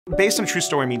Based on a true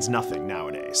story means nothing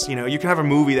nowadays. You know, you can have a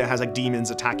movie that has like demons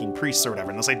attacking priests or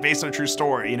whatever, and it's like based on a true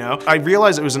story, you know? I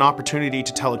realized it was an opportunity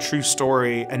to tell a true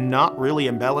story and not really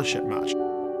embellish it much.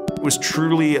 It was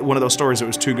truly one of those stories that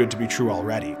was too good to be true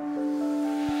already.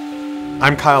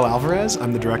 I'm Kyle Alvarez.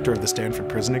 I'm the director of the Stanford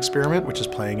Prison Experiment, which is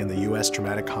playing in the US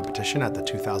dramatic competition at the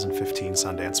 2015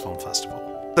 Sundance Film Festival.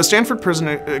 The Stanford Prison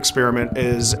Experiment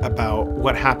is about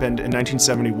what happened in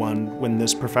 1971 when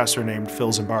this professor named Phil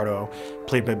Zimbardo,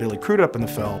 played by Billy Crudup in the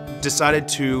film, decided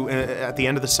to, at the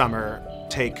end of the summer,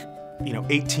 take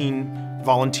 18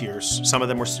 volunteers, some of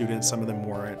them were students, some of them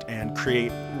weren't, and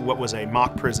create what was a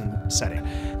mock prison setting.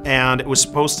 And it was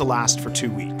supposed to last for 2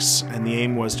 weeks, and the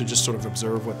aim was to just sort of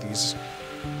observe what these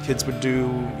kids would do,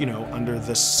 under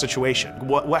this situation.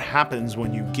 What happens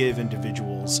when you give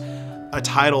individuals a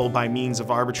title by means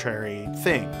of arbitrary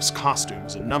things,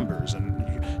 costumes and numbers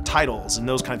and titles and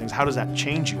those kind of things? How does that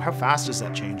change you? How fast does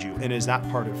that change you? And is that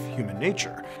part of human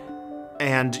nature?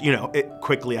 And, it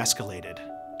quickly escalated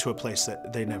to a place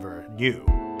that they never knew.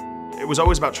 It was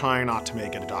always about trying not to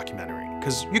make it a documentary,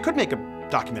 because you could make a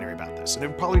documentary about this and it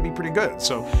would probably be pretty good.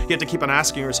 So you have to keep on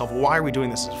asking yourself, why are we doing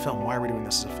this as a film? Why are we doing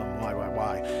this as a film?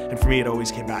 Why? And for me, it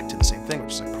always came back to the same thing,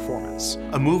 which is like performance.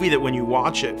 A movie that when you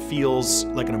watch it feels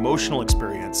like an emotional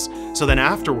experience. So then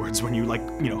afterwards, when you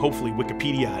hopefully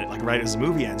Wikipedia it, right as the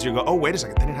movie ends, you go, oh, wait a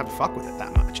second, they didn't have to fuck with it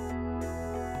that much.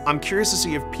 I'm curious to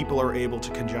see if people are able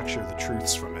to conjecture the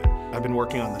truths from it. I've been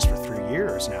working on this for 3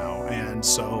 years now, and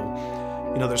so,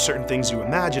 there's certain things you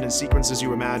imagine and sequences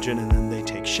you imagine, and then they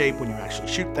take shape when you actually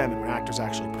shoot them and when actors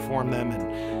actually perform them.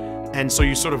 And so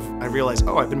I realized,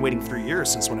 oh, I've been waiting 3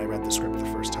 years since when I read the script the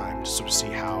first time to sort of see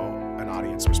how an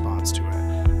audience responds to it.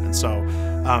 And so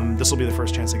this will be the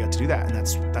first chance I get to do that,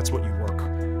 and that's what you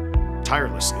work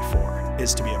tirelessly for,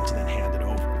 is to be able to then hand it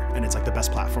over. And it's like the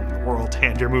best platform in the world to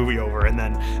hand your movie over and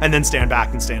then stand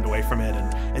back and stand away from it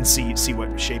and see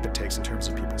what shape it takes in terms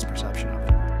of people's perception of it.